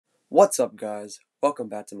What's up guys, welcome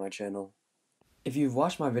back to my channel. If you've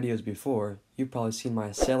watched my videos before, you've probably seen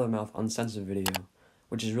my Sailor Mouth Uncensored video,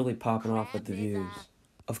 which is really popping off with the views.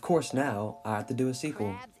 Of course now, I have to do a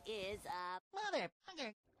sequel.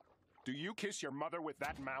 Motherfucker. Do you kiss your mother with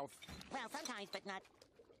that mouth? Well, sometimes, but not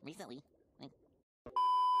recently.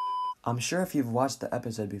 I'm sure if you've watched the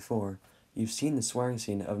episode before, you've seen the swearing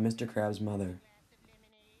scene of Mr. Krabs' mother.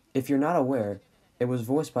 If you're not aware, it was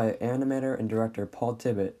voiced by animator and director Paul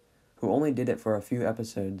Tibbitt, who only did it for a few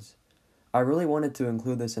episodes. I really wanted to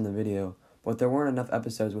include this in the video, but there weren't enough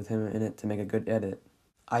episodes with him in it to make a good edit.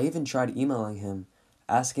 I even tried emailing him,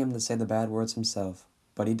 asking him to say the bad words himself,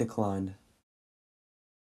 but he declined.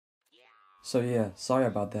 So yeah, sorry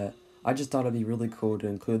about that. I just thought it'd be really cool to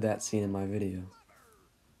include that scene in my video.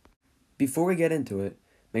 Before we get into it,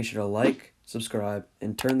 make sure to like, subscribe,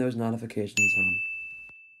 and turn those notifications on.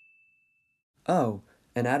 Oh,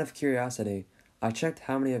 and out of curiosity, I checked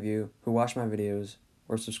how many of you who watch my videos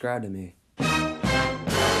were subscribed to me.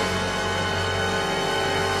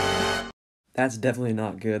 That's definitely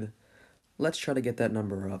not good. Let's try to get that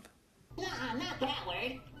number up. Nuh-uh, not that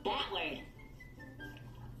word. That word.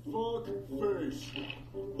 Fuck face.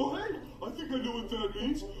 Oh hey, I think I know what that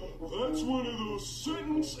means. That's one of those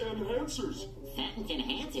sentence enhancers. Sentence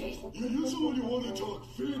enhancers? You use it when you want to talk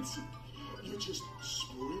fancy. You just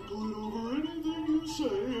sprinkle it over anything you say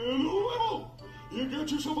and well, you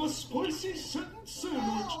got yourself a spicy sentence sandwich.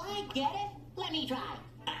 Oh, I get it. Let me try.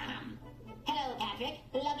 Hello, Patrick.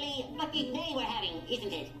 Lovely fucking day we're having,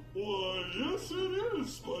 isn't it? Why, yes it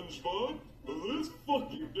is, SpongeBob. This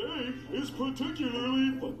fucking day is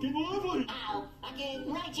particularly fucking lovely. Oh,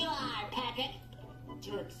 fucking right you are, Patrick.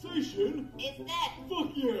 Taxation? Is that... Fuck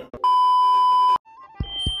yeah.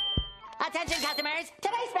 Attention customers,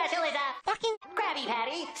 today's special is a fucking Krabby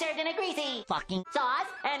Patty served in a greasy fucking sauce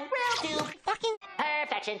and grilled to fucking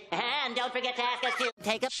perfection. And don't forget to ask us to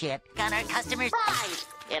take a shit on our customers' fries.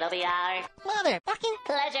 It'll be our motherfucking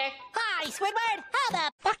pleasure. Hi, Squidward, how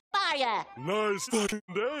the fuck are ya? Nice fucking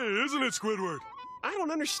day, isn't it, Squidward? I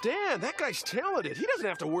don't understand. That guy's talented. He doesn't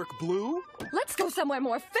have to work blue. Let's go somewhere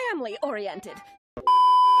more family-oriented.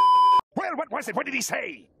 Well, what was it? What did he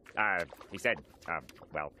say? He said, Huh?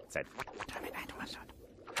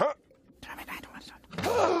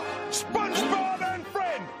 SpongeBob and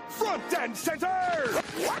friend, front and center!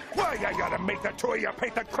 Why, I gotta make the two of you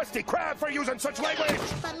paint the Krusty Krab for using such language!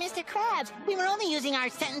 But Mr. Krabs, we were only using our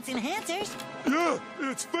sentence enhancers. Yeah,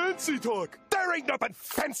 it's fancy talk. There ain't nothing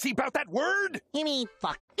fancy about that word! You mean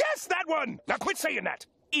fuck? Yes, that one! Now quit saying that!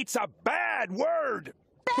 It's a bad word!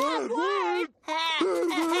 Bad word!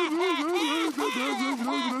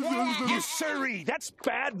 Yes, sirree, that's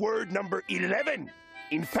bad word number 11.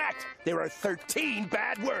 In fact, there are 13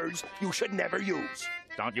 bad words you should never use.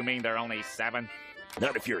 don't you mean there are only 7?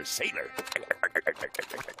 Not if you're a sailor.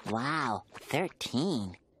 Wow,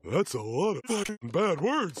 13. That's a lot of fucking bad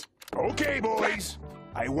words. Okay, boys.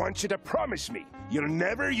 I want you to promise me you'll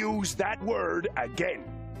never use that word again.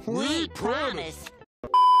 We promise.